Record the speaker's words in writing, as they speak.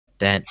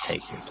Dent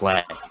take your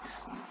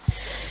place.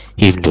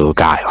 Even to a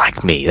guy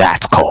like me,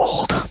 that's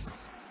cold.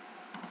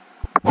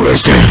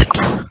 Where's Dent?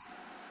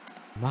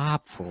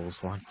 Mob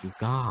fools want you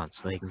gone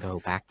so they can go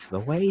back to the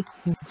way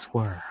things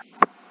were.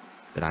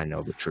 But I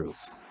know the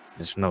truth.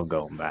 There's no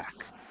going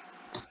back.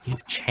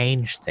 You've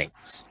changed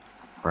things.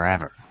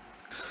 Forever.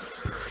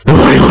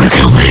 Why do you want to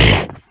kill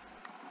me?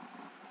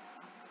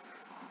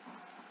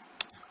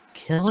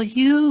 Kill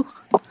you?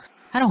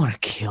 I don't want to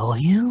kill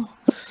you.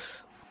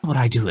 What would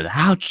I do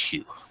without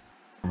you?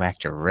 Go back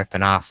to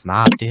ripping off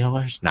mob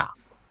dealers? No.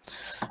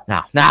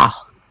 No.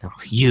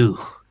 You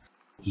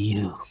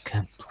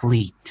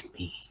complete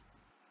me.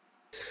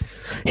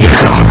 You're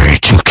already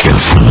too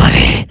kills for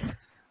money.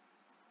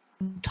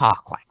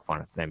 Talk like one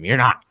of them. You're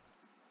not.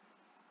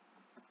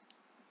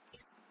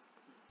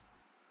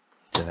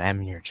 To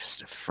them, you're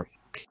just a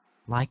freak.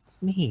 Like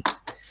me.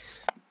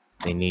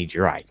 They need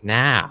you right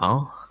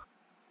now.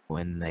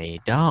 When they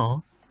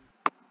don't,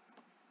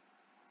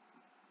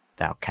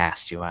 they'll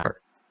cast you out.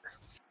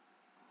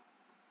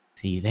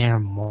 See, their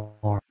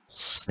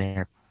morals,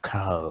 their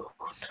code.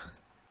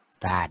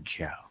 Bad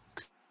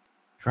joke.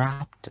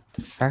 Dropped at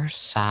the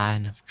first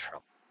sign of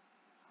trouble.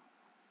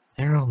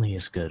 They're only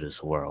as good as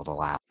the world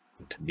allows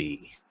them to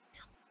be.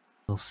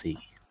 We'll see.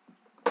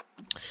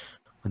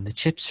 When the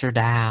chips are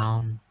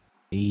down,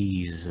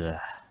 these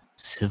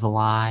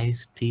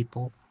civilized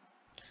people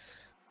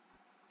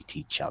eat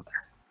each other.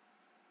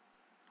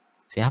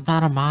 See, I'm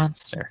not a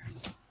monster.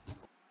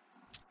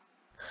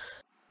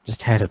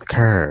 Just ahead of the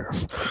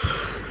curve.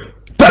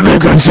 Batman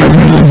guns.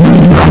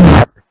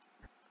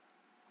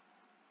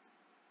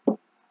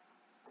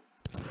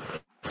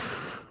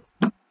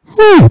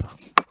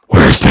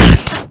 Where's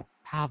that?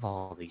 Have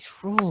all these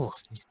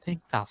rules, and you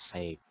think they'll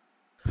say,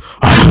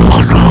 I have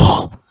one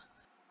rule.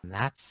 And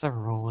that's the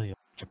rule you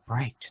have to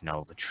break to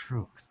know the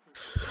truth.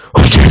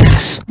 Which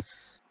is?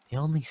 The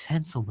only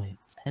sensible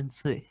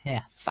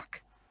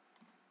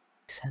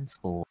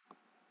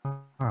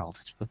world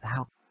is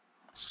without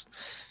us.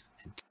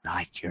 And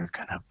tonight you're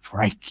gonna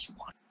break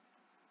one.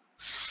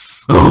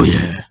 Oh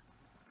yeah.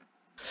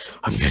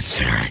 I'm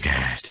considering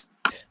it.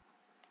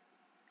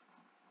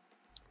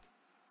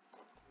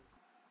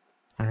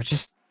 There are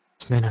just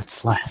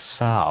minutes left,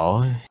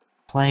 so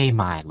play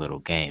my little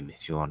game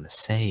if you want to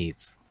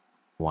save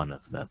one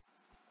of them.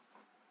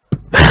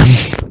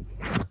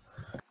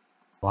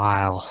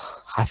 While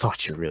I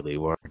thought you really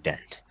were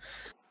dead,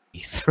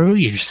 you threw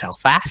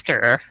yourself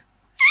after her.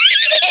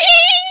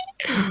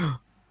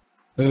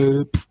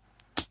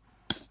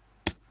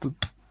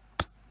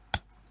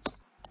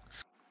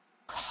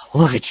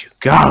 Look at you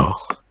go!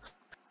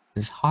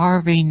 Does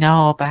Harvey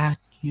know about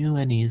you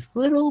and his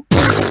little...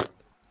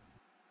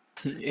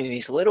 And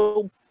he's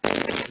little...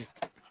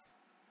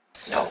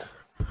 No.